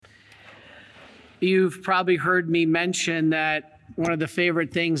You've probably heard me mention that one of the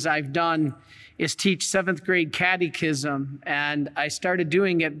favorite things I've done is teach 7th grade catechism. And I started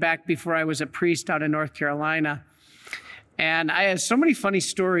doing it back before I was a priest out in North Carolina. And I have so many funny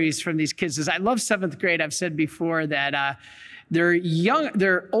stories from these kids. I love 7th grade. I've said before that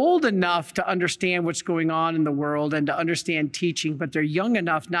they're old enough to understand what's going on in the world and to understand teaching, but they're young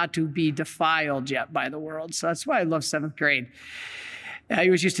enough not to be defiled yet by the world. So that's why I love 7th grade. I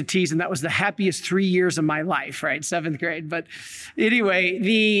always used to tease, and that was the happiest 3 years of my life, right? 7th grade. But anyway,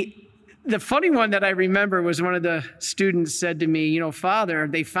 the funny one that I remember was one of the students said to me, Father,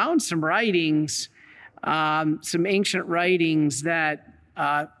 they found some writings, some ancient writings that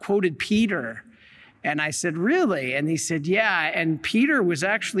quoted Peter. And I said, really? And he said, yeah. And Peter was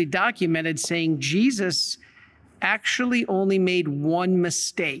actually documented saying Jesus actually only made one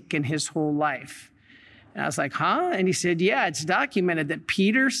mistake in his whole life. And I was like, huh? And he said, yeah, it's documented that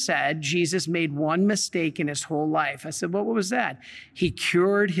Peter said Jesus made one mistake in his whole life. I said, well, what was that? He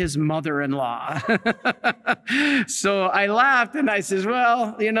cured his mother-in-law. So I laughed and I said,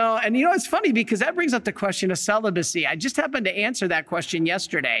 well, it's funny because that brings up the question of celibacy. I just happened to answer that question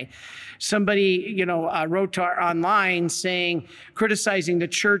yesterday. Somebody, wrote to our online saying, criticizing the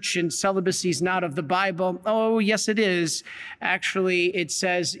church and celibacy is not of the Bible. Oh, yes, it is. Actually, it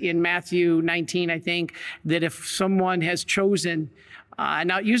says in Matthew 19, I think, that if someone has chosen,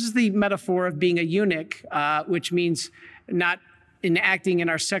 now it uses the metaphor of being a eunuch, which means not enacting in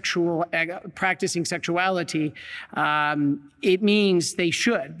our practicing sexuality, it means they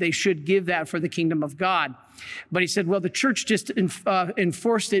should give that for the kingdom of God. But he said, well, the church just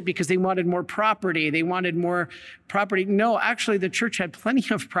enforced it because they wanted more property. They wanted more property. No, actually, the church had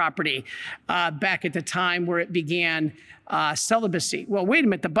plenty of property back at the time where it began celibacy. Well, wait a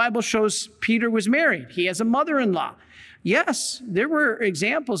minute. The Bible shows Peter was married. He has a mother-in-law. Yes, there were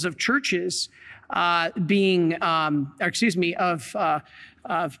examples of churches of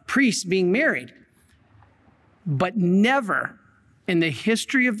priests being married. But never in the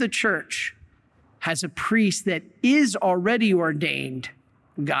history of the church has a priest that is already ordained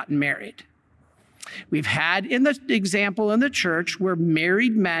gotten married. We've had in the example in the church where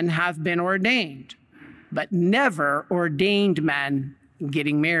married men have been ordained, but never ordained men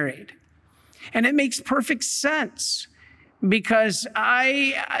getting married. And it makes perfect sense because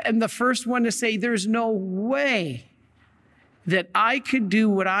I am the first one to say there's no way that I could do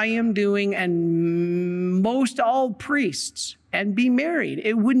what I am doing and most all priests and be married.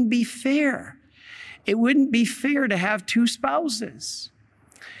 It wouldn't be fair. It wouldn't be fair to have two spouses.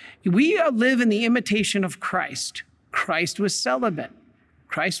 We live in the imitation of Christ. Christ was celibate.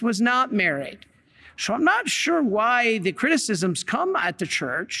 Christ was not married. So I'm not sure why the criticisms come at the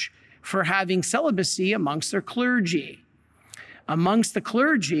church for having celibacy amongst their clergy. Amongst the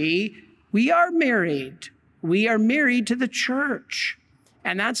clergy, we are married. We are married to the church.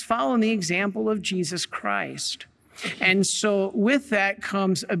 And that's following the example of Jesus Christ. And so with that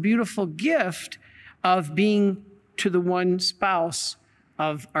comes a beautiful gift of being to the one spouse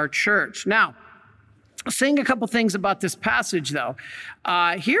of our church. Now, saying a couple things about this passage, though.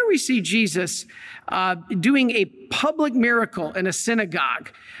 Here we see Jesus doing a public miracle in a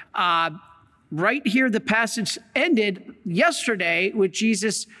synagogue. Right here, the passage ended yesterday with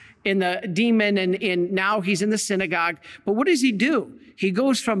Jesus in the demon, and now he's in the synagogue. But what does he do? He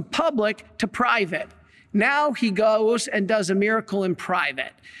goes from public to private. Now he goes and does a miracle in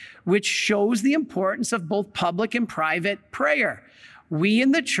private, which shows the importance of both public and private prayer. We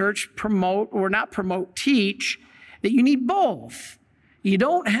in the church teach that you need both. You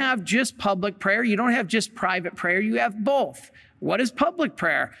don't have just public prayer. You don't have just private prayer. You have both. What is public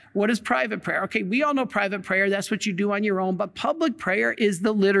prayer? What is private prayer? Okay, we all know private prayer. That's what you do on your own. But public prayer is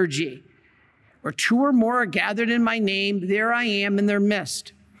the liturgy. Where two or more are gathered in my name, there I am in their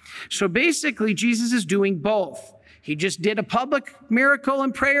midst. So basically, Jesus is doing both. He just did a public miracle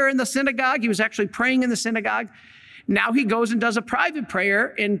and prayer in the synagogue. He was actually praying in the synagogue. Now he goes and does a private prayer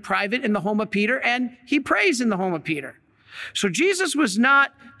in private in the home of Peter, and he prays in the home of Peter. So Jesus was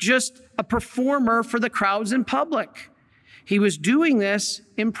not just a performer for the crowds in public. He was doing this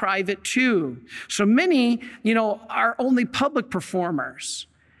in private too. So many, are only public performers.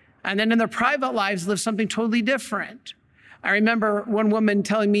 And then in their private lives live something totally different. I remember one woman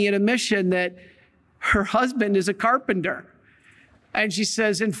telling me at a mission that her husband is a carpenter. And she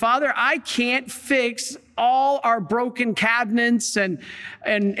says, and Father, I can't fix all our broken cabinets and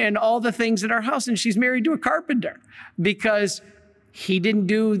all the things in our house. And she's married to a carpenter because he didn't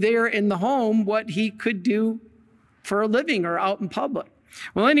do there in the home what he could do for a living or out in public.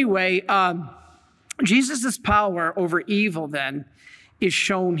 Well, anyway, Jesus' power over evil then is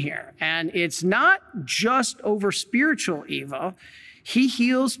shown here. And it's not just over spiritual evil. He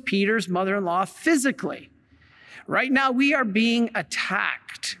heals Peter's mother-in-law physically. Right now, we are being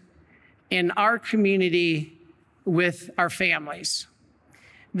attacked in our community with our families.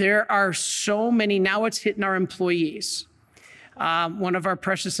 There are so many, now it's hitting our employees. One of our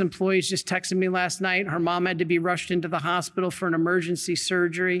precious employees just texted me last night. Her mom had to be rushed into the hospital for an emergency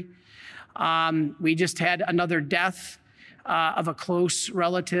surgery. We just had another death of a close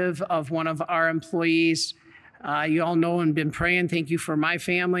relative of one of our employees. You all know and been praying. Thank you for my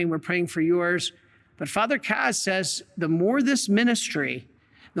family. We're praying for yours. But Father Kaz says the more this ministry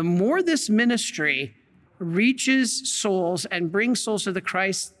reaches souls and brings souls to the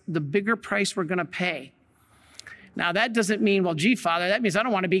Christ, the bigger price we're going to pay. Now, that doesn't mean, well, gee, Father, that means I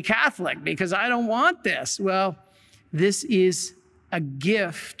don't want to be Catholic because I don't want this. Well, this is a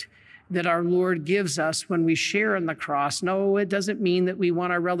gift that our Lord gives us when we share in the cross. No, it doesn't mean that we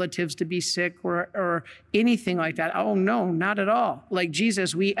want our relatives to be sick or anything like that. Oh, no, not at all. Like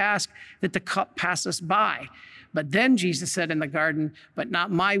Jesus, we ask that the cup pass us by. But then Jesus said in the garden, but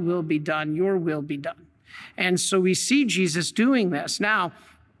not my will be done, your will be done. And so we see Jesus doing this. Now,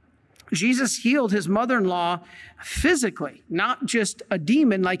 Jesus healed his mother-in-law physically, not just a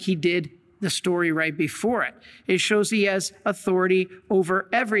demon like he did the story right before it. It shows he has authority over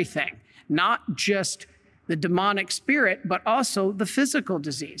everything, not just the demonic spirit, but also the physical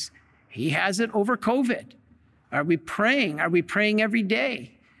disease. He has it over COVID. Are we praying? Are we praying every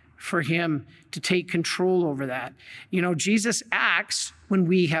day for him to take control over that? You know, Jesus acts when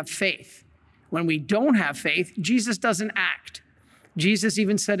we have faith. When we don't have faith, Jesus doesn't act. Jesus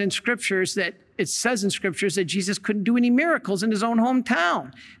even said in scriptures that it says in scriptures that Jesus couldn't do any miracles in his own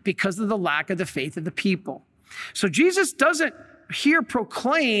hometown because of the lack of the faith of the people. So Jesus doesn't here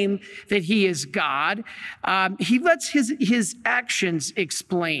proclaim that he is God. He lets his actions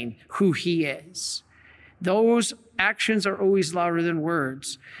explain who he is. Those actions are always louder than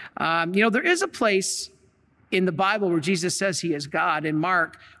words. There is a place in the Bible where Jesus says he is God. In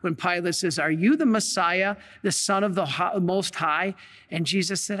Mark, when Pilate says, are you the Messiah, the Son of the Most High? And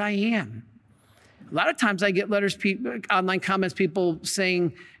Jesus said, I am. A lot of times I get letters, online comments, people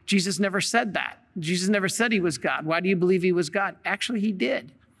saying, Jesus never said that. Jesus never said he was God. Why do you believe he was God? Actually, he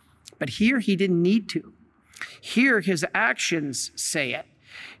did. But here he didn't need to. Here his actions say it.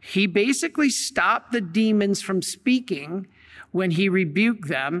 He basically stopped the demons from speaking when he rebuked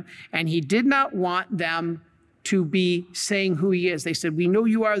them, and he did not want them to be saying who he is. They said, we know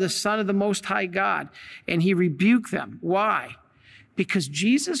you are the Son of the Most High God. And he rebuked them. Why? Because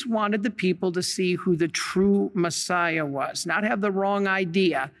Jesus wanted the people to see who the true Messiah was, not have the wrong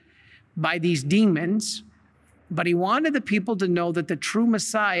idea by these demons, but he wanted the people to know that the true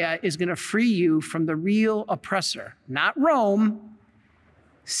Messiah is going to free you from the real oppressor, not Rome,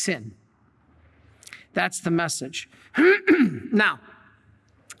 sin. That's the message. Now,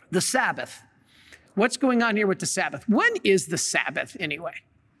 the Sabbath. What's going on here with the Sabbath? When is the Sabbath anyway?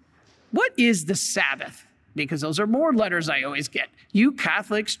 What is the Sabbath? Because those are more letters I always get. You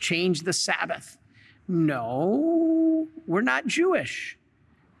Catholics change the Sabbath. No, we're not Jewish.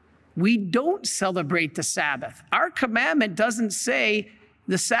 We don't celebrate the Sabbath. Our commandment doesn't say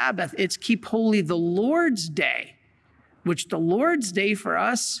the Sabbath. It's keep holy the Lord's Day, which the Lord's Day for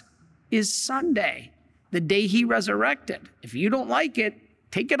us is Sunday, the day he resurrected. If you don't like it,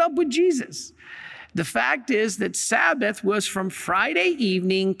 take it up with Jesus. The fact is that Sabbath was from Friday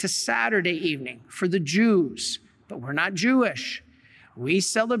evening to Saturday evening for the Jews, but we're not Jewish. We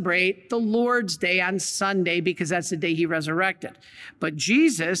celebrate the Lord's Day on Sunday because that's the day he resurrected. But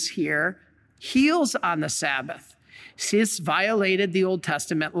Jesus here heals on the Sabbath. This violated the Old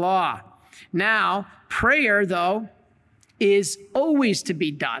Testament law. Now, prayer, though, is always to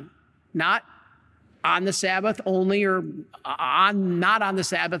be done, not on the Sabbath only or not on the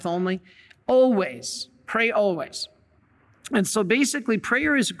Sabbath only. Always. Pray always. And so basically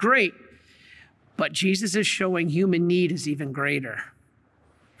prayer is great, but Jesus is showing human need is even greater.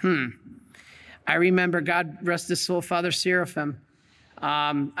 I remember, God rest his soul, Father Seraphim.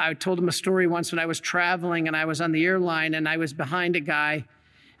 I told him a story once when I was traveling and I was on the airline and I was behind a guy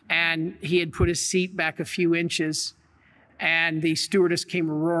and he had put his seat back a few inches and the stewardess came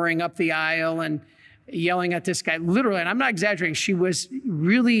roaring up the aisle and yelling at this guy, literally, and I'm not exaggerating, she was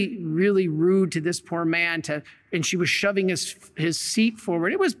really, really rude to this poor man, and she was shoving his seat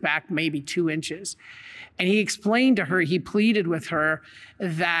forward. It was back maybe 2 inches. And he explained to her, he pleaded with her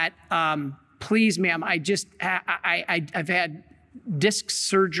that, please, ma'am, I've had disc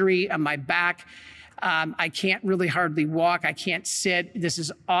surgery on my back. I can't really hardly walk. I can't sit. This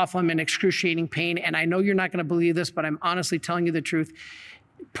is awful. I'm in excruciating pain. And I know you're not going to believe this, but I'm honestly telling you the truth.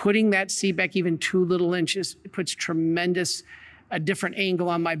 Putting that seat back even 2 little inches puts a different angle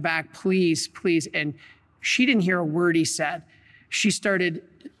on my back. Please, please. And she didn't hear a word he said. She started,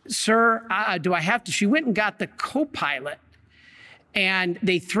 sir, do I have to? She went and got the co-pilot, and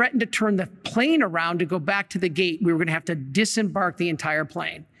they threatened to turn the plane around to go back to the gate. We were going to have to disembark the entire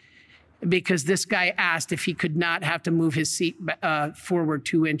plane because this guy asked if he could not have to move his seat forward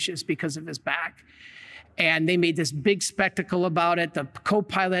 2 inches because of his back. And they made this big spectacle about it. The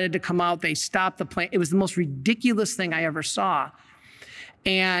co-pilot had to come out. They stopped the plane. It was the most ridiculous thing I ever saw.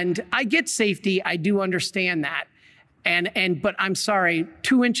 And I get safety. I do understand that. But I'm sorry,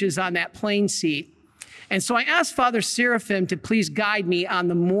 2 inches on that plane seat. And so I asked Father Seraphim to please guide me on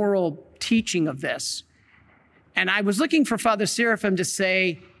the moral teaching of this. And I was looking for Father Seraphim to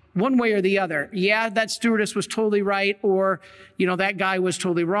say one way or the other. Yeah, that stewardess was totally right, or, that guy was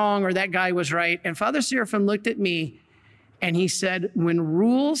totally wrong, or that guy was right. And Father Seraphim looked at me and he said, when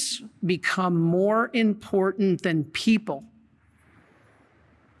rules become more important than people,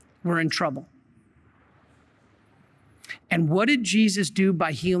 we're in trouble. And what did Jesus do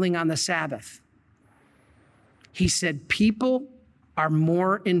by healing on the Sabbath? He said, people are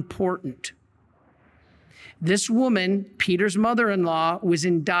more important. This woman, Peter's mother-in-law, was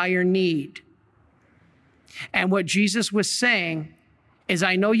in dire need. And what Jesus was saying is,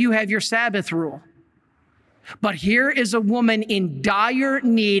 I know you have your Sabbath rule, but here is a woman in dire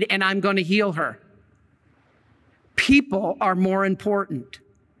need, and I'm going to heal her. People are more important.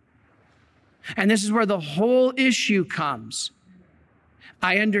 And this is where the whole issue comes.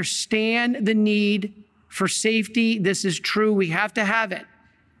 I understand the need for safety. This is true. We have to have it,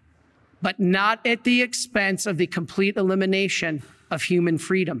 but not at the expense of the complete elimination of human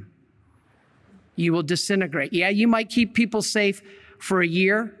freedom. You will disintegrate. Yeah, you might keep people safe for a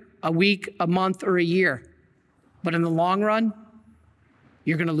year, a week, a month, or a year, but in the long run,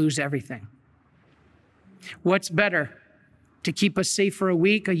 you're going to lose everything. What's better? To keep us safe for a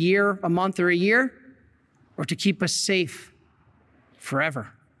week, a year, a month, or a year, or to keep us safe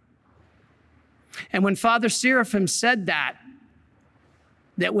forever? And when Father Seraphim said that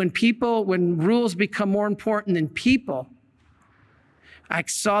when rules become more important than people, I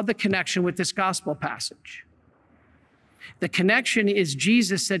saw the connection with this gospel passage. The connection is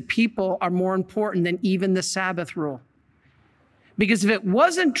Jesus said people are more important than even the Sabbath rule. Because if it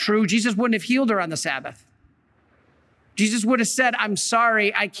wasn't true, Jesus wouldn't have healed her on the Sabbath. Jesus would have said, I'm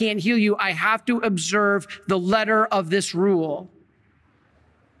sorry, I can't heal you. I have to observe the letter of this rule.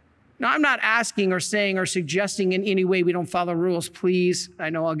 Now, I'm not asking or saying or suggesting in any way we don't follow rules. Please, I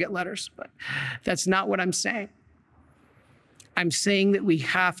know I'll get letters, but that's not what I'm saying. I'm saying that we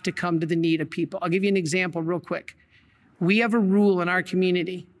have to come to the need of people. I'll give you an example real quick. We have a rule in our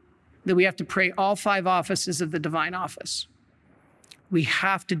community that we have to pray all 5 offices of the divine office. We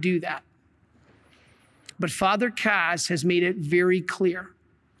have to do that. But Father Kaz has made it very clear.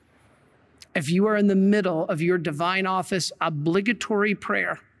 If you are in the middle of your divine office obligatory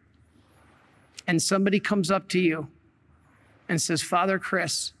prayer, and somebody comes up to you and says, Father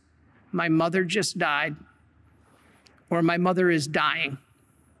Chris, my mother just died, or my mother is dying.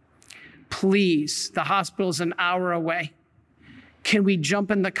 Please, the hospital's an hour away. Can we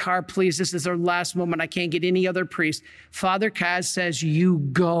jump in the car, please? This is our last moment. I can't get any other priest. Father Kaz says, you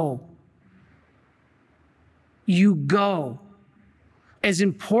go. You go. As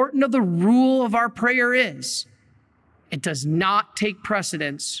important of the rule of our prayer is, it does not take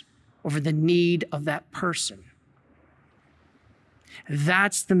precedence over the need of that person.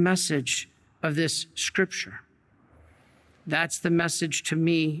 That's the message of this scripture. That's the message to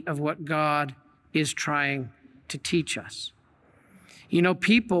me of what God is trying to teach us.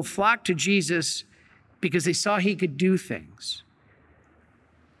 People flocked to Jesus because they saw he could do things.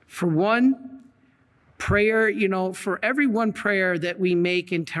 For one, prayer, for every one prayer that we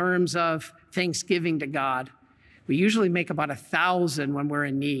make in terms of thanksgiving to God, we usually make about 1,000 when we're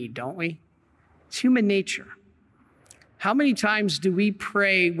in need, don't we? It's human nature. How many times do we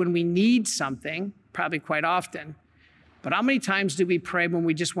pray when we need something? Probably quite often. But how many times do we pray when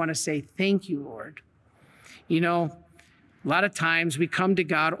we just want to say, thank you, Lord? A lot of times we come to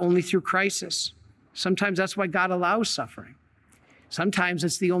God only through crisis. Sometimes that's why God allows suffering. Sometimes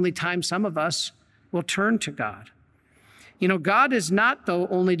it's the only time some of us will turn to God. God is not, though,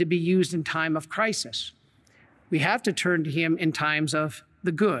 only to be used in time of crisis. We have to turn to him in times of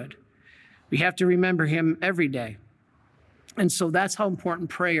the good. We have to remember him every day. And so that's how important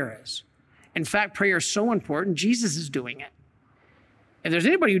prayer is. In fact, prayer is so important, Jesus is doing it. If there's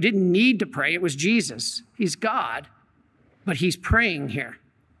anybody who didn't need to pray, it was Jesus. He's God, but he's praying here.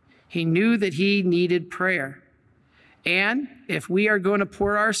 He knew that he needed prayer. And if we are going to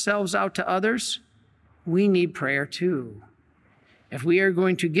pour ourselves out to others, we need prayer too. If we are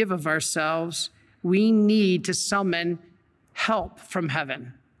going to give of ourselves, we need to summon help from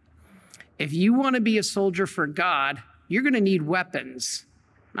heaven. If you want to be a soldier for God, you're going to need weapons.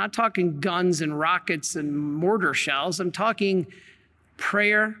 I'm not talking guns and rockets and mortar shells. I'm talking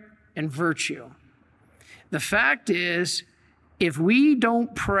prayer and virtue. The fact is, if we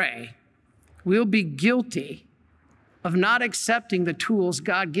don't pray, we'll be guilty of not accepting the tools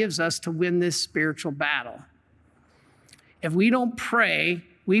God gives us to win this spiritual battle. If we don't pray,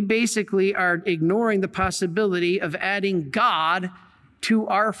 we basically are ignoring the possibility of adding God to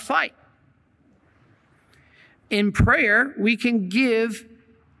our fight. In prayer, we can give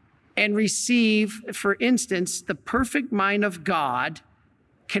and receive, for instance, the perfect mind of God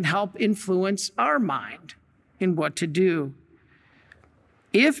can help influence our mind in what to do.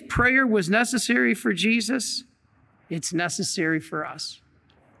 If prayer was necessary for Jesus, it's necessary for us.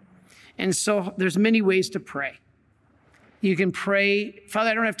 And so there's many ways to pray. You can pray, Father,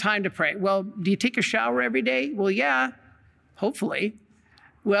 I don't have time to pray. Well, do you take a shower every day? Well, yeah, hopefully.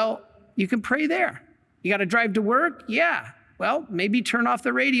 Well, you can pray there. You got to drive to work? Yeah. Well, maybe turn off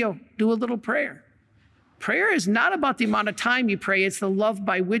the radio, do a little prayer. Prayer is not about the amount of time you pray, it's the love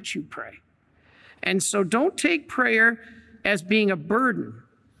by which you pray. And so don't take prayer as being a burden.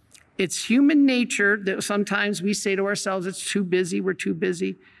 It's human nature that sometimes we say to ourselves, it's too busy, we're too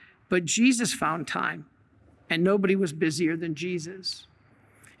busy. But Jesus found time, and nobody was busier than Jesus.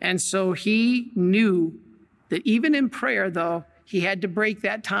 And so he knew that even in prayer, though, he had to break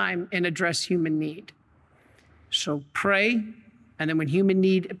that time and address human need. So pray, and then when human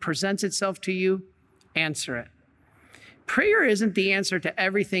need presents itself to you, answer it. Prayer isn't the answer to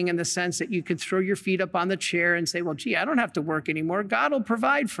everything in the sense that you can throw your feet up on the chair and say, well, gee, I don't have to work anymore. God will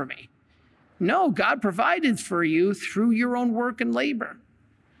provide for me. No, God provided for you through your own work and labor,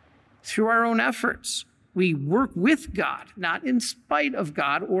 through our own efforts. We work with God, not in spite of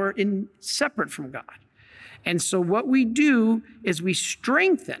God or in separate from God. And so what we do is we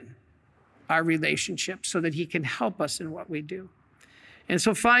strengthen our relationship so that he can help us in what we do. And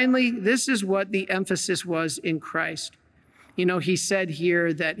so finally, this is what the emphasis was in Christ. You know, he said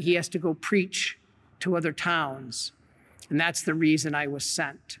here that he has to go preach to other towns, and that's the reason I was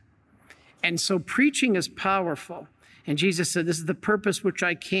sent. And so preaching is powerful. And Jesus said, this is the purpose which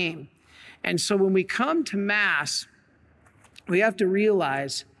I came. And so when we come to Mass, we have to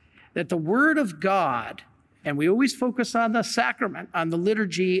realize that the Word of God, and we always focus on the sacrament, on the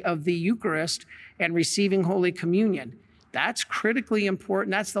liturgy of the Eucharist and receiving Holy Communion. That's critically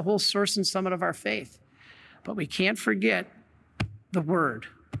important. That's the whole source and summit of our faith. But we can't forget the Word.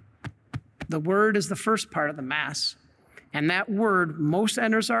 The Word is the first part of the Mass, and that Word most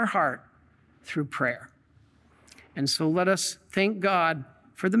enters our heart through prayer. And so let us thank God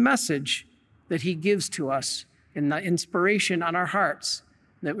for the message that he gives to us and the inspiration on our hearts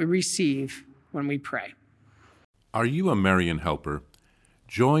that we receive when we pray. Are you a Marian helper?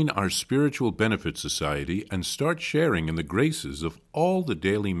 Join our Spiritual Benefit Society and start sharing in the graces of all the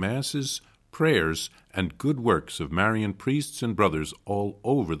daily masses, prayers, and good works of Marian priests and brothers all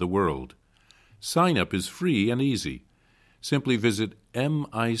over the world. Sign up is free and easy. Simply visit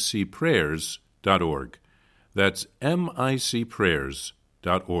micprayers.org. That's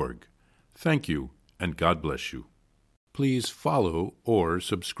micprayers.org. Thank you, and God bless you. Please follow or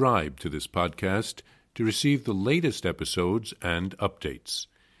subscribe to this podcast to receive the latest episodes and updates.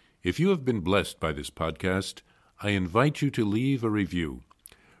 If you have been blessed by this podcast, I invite you to leave a review.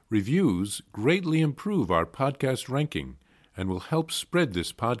 Reviews greatly improve our podcast ranking and will help spread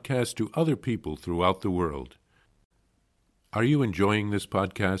this podcast to other people throughout the world. Are you enjoying this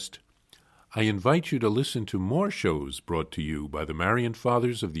podcast? I invite you to listen to more shows brought to you by the Marian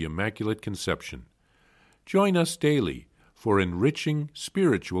Fathers of the Immaculate Conception. Join us daily for enriching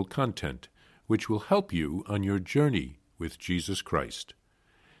spiritual content, which will help you on your journey with Jesus Christ.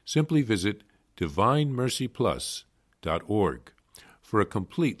 Simply visit DivineMercyPlus.org for a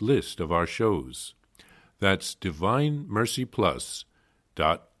complete list of our shows. That's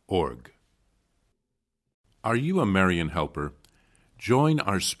DivineMercyPlus.org. Are you a Marian helper? Join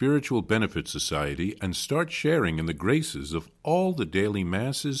our Spiritual Benefit Society and start sharing in the graces of all the daily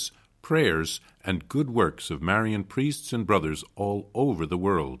masses, prayers, and good works of Marian priests and brothers all over the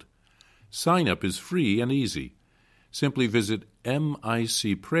world. Sign up is free and easy. Simply visit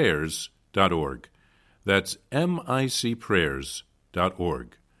micprayers.org. That's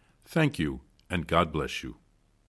micprayers.org. Thank you, and God bless you.